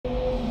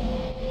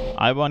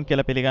අයවන්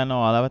කියලා පිළිගන්න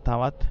ඔයාලව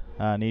තවත්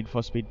Need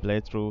for Speed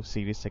playthrough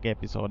series එකේ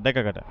episode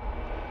එකකට.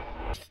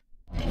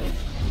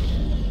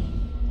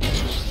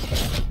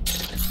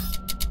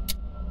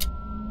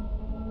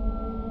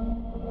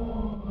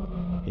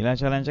 ඊළඟ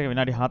challenge එක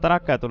විනාඩි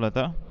 4ක් ඇතුළත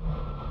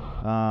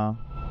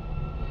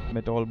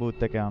මේ toll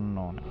booth එක යන්න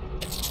ඕනේ.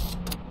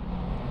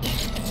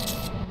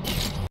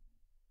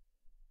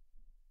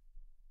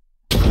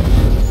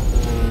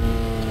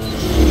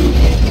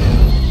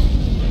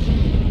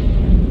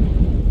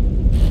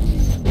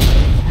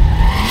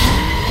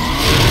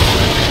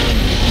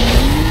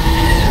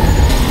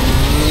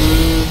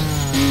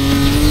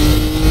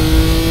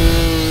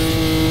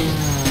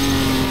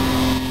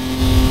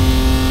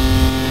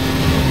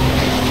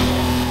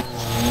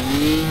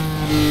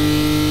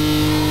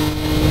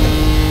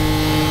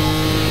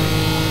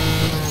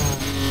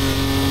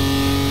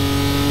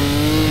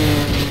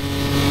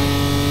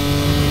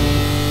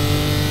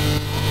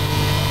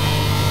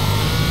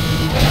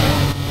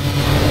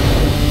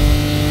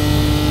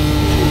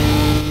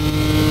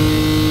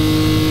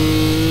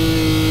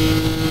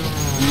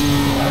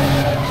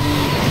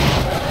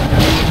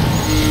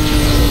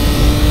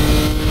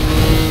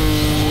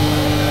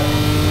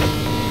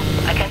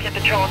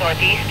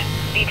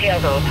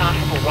 Details of a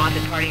possible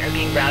wanted party are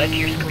being routed to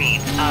your screen.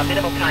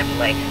 Minimal time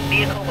delay.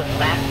 Vehicle was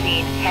last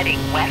seen heading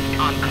west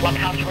on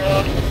Clubhouse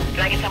Road.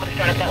 Can I get someone to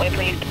start up that way,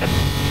 please?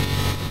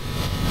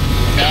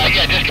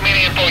 Yeah, just give me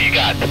the info you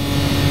got.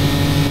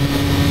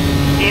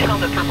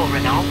 Vehicle's a purple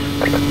Renault.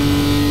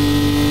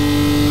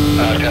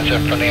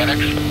 10-7 from the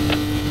annex.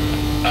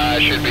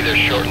 Should be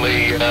there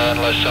shortly,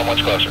 unless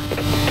someone's closer.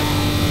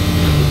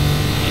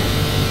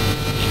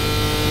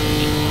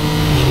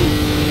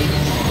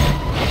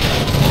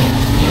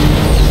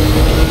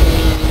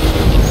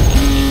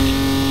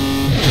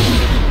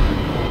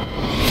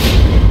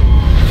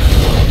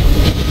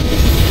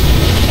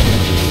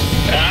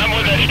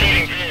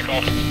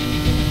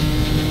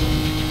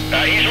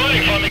 He's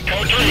running from me,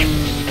 code 3.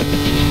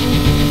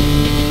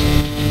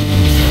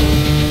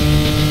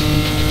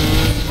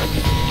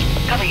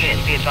 Cover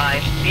units be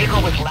advised.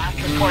 Vehicle was last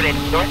reported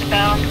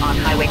northbound on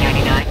Highway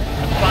 99.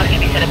 Squad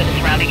should be set up in the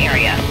surrounding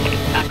area.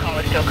 Call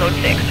is still code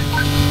 6.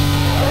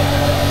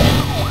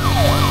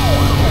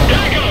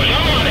 There he goes,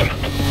 I'm on him.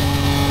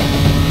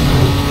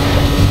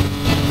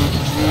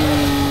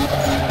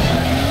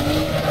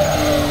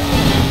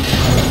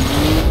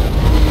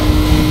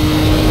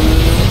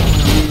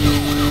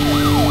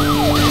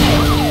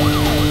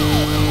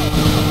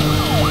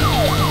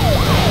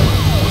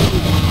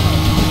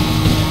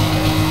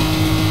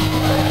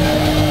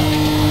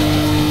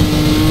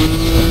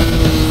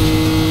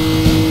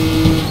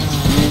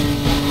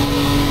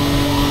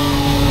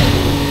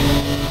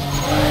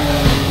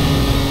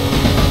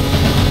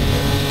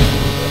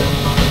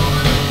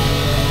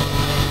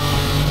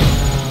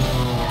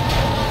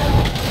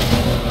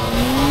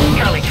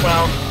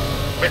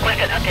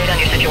 Request an update on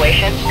your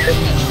situation.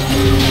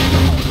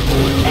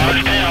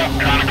 Watch tail,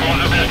 trying to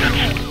close the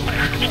distance.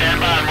 Stand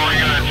by, more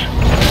units.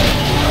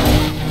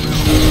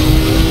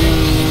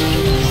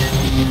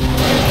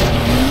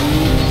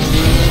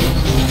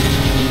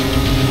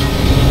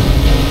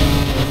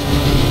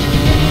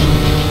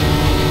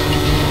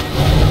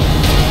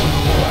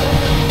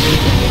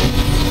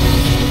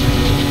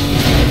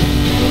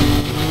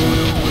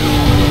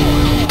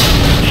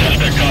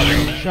 Suspect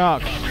causing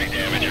Shock.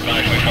 damage.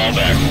 Advise we fall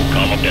back.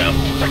 Calm them down.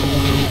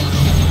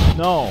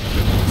 No.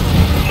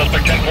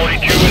 Suspect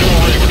 1042 is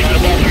already. We're trying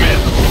to bolt him in.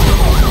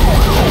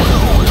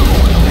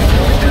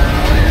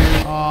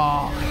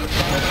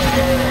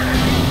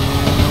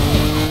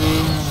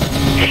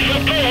 He's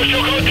slipped through. We're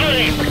still code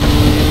 3.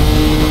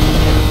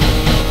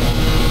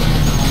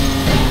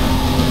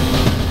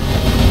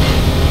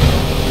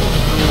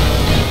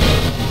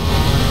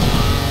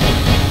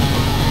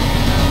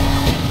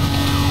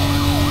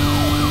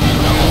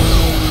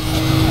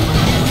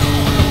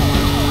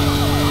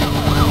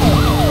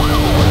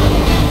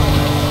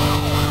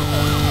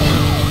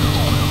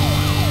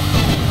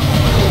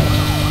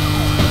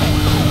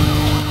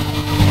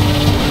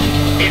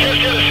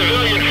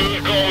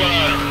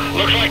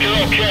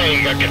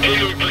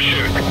 Continuing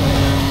pursuit.